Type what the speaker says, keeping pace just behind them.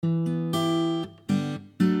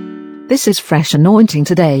This is Fresh Anointing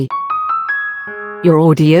Today, your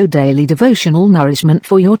audio daily devotional nourishment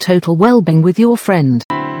for your total well-being with your friend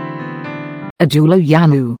Ajulo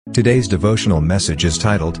Yanu. Today's devotional message is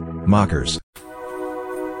titled, Mockers.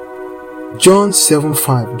 John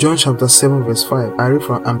chapter 7 verse 5. I read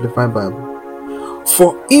from Amplified Bible.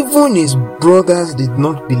 For even his brothers did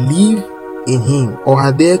not believe in him, or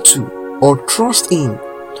adhere to, or trust in,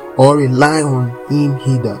 or rely on him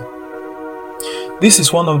either. This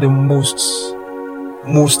is one of the most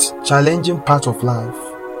challenging part of life.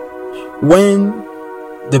 When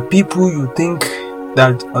the people you think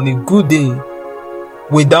that on a good day,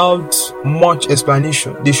 without much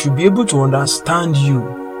explanation, they should be able to understand you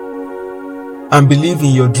and believe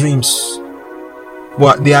in your dreams,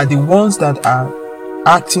 but they are the ones that are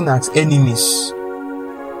acting as enemies.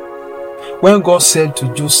 When God said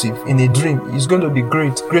to Joseph in a dream, he's going to be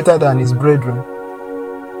greater than his brethren,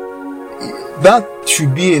 that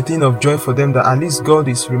should be a thing of joy for them, that at least God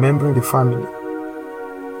is remembering the family.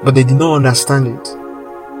 But they did not understand it.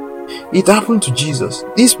 It happened to Jesus.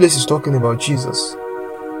 This place is talking about Jesus.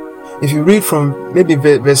 If you read from maybe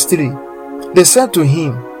verse 3, they said to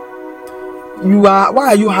him, why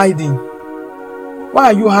are you hiding?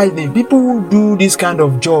 Why are you hiding? People who do this kind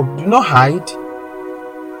of job do not hide.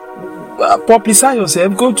 Publicize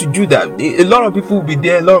yourself, go to Judah. A lot of people will be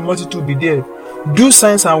there, a lot of multitude will be there. Do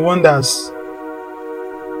signs and wonders.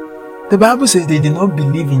 The Bible says they did not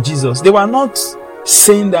believe in Jesus. They were not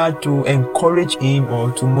saying that to encourage him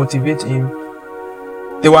or to motivate him.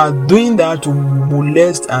 They were doing that to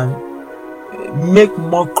molest and make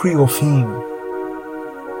mockery of him.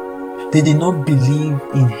 They did not believe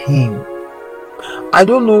in him. I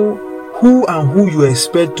don't know who you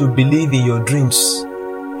expect to believe in your dreams,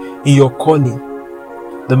 in your calling,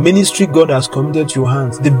 the ministry God has committed to your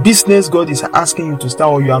hands, the business God is asking you to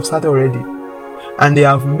start or you have started already, and they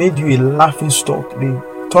have made you a laughing stock. They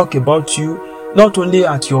talk about you not only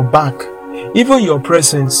at your back, even your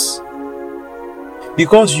presence,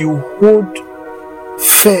 because you hold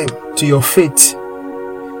firm to your faith.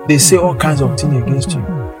 They say all kinds of things against you.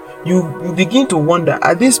 You begin to wonder,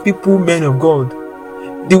 are these people men of God?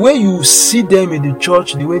 The way you see them in the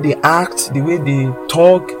church, the way they act, the way they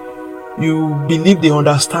talk, you believe they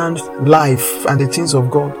understand life and the things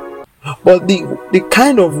of God. But the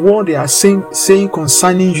kind of word they are saying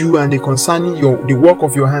concerning you and concerning the work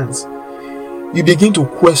of your hands, you begin to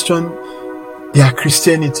question their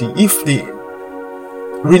Christianity, if they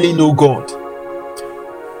really know God.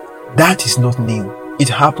 That is not new. It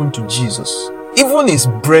happened to Jesus. Even his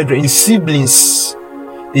brethren, his siblings,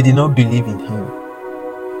 they did not believe in him.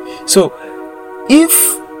 So, if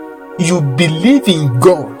you believe in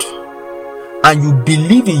God and you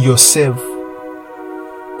believe in yourself,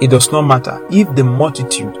 it does not matter if the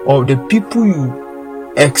multitude or the people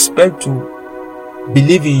you expect to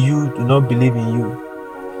believe in you do not believe in you.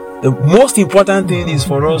 The most important thing is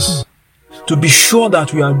for us to be sure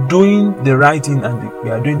that we are doing the right thing and we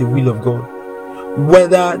are doing the will of God.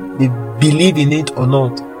 Whether they believe in it or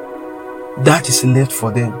not, that is left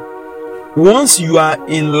for them. Once you are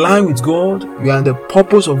in line with God, you are in the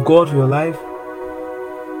purpose of God for your life,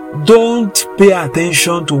 don't pay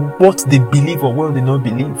attention to what they believe or what they don't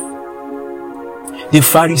believe. The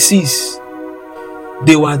Pharisees,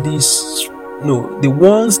 they were the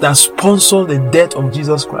ones that sponsored the death of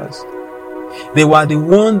Jesus Christ. They were the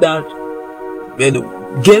ones that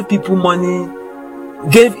gave people money,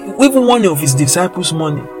 gave even one of his disciples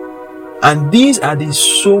money. And these are the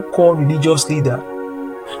so-called religious leaders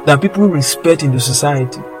that people respect in the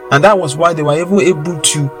society. And that was why they were even able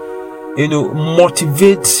to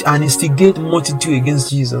motivate and instigate multitude against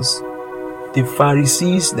Jesus. The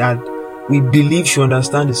Pharisees that we believe should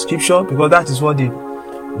understand the scripture, because that is what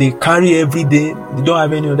they carry every day. They don't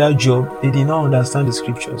have any other job. They did not understand the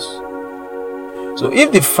scriptures. So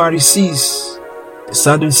if the Pharisees, the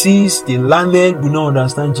Sadducees, the learned will not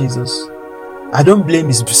understand Jesus, I don't blame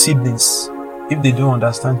his siblings if they don't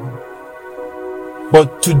understand him.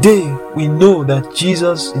 But today we know that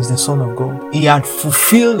Jesus is the Son of God. He had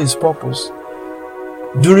fulfilled his purpose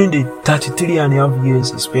during the 33.5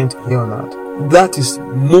 years he spent here on earth. That is the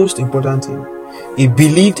most important thing. He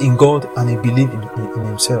believed in God and he believed in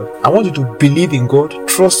himself. I want you to believe in God,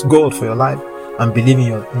 trust God for your life, and believe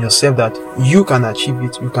in yourself that you can achieve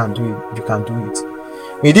it, you can do it, you can do it.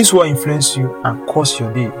 May this word influence you and cause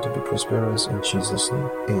your day to be prosperous in Jesus' name.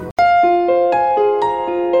 Amen.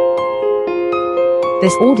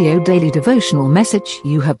 This audio daily devotional message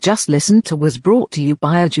you have just listened to was brought to you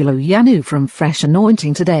by Ajulo Yanu from Fresh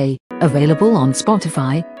Anointing Today, available on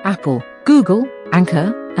Spotify, Apple, Google,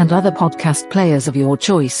 Anchor, and other podcast players of your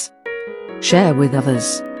choice. Share with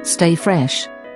others. Stay fresh.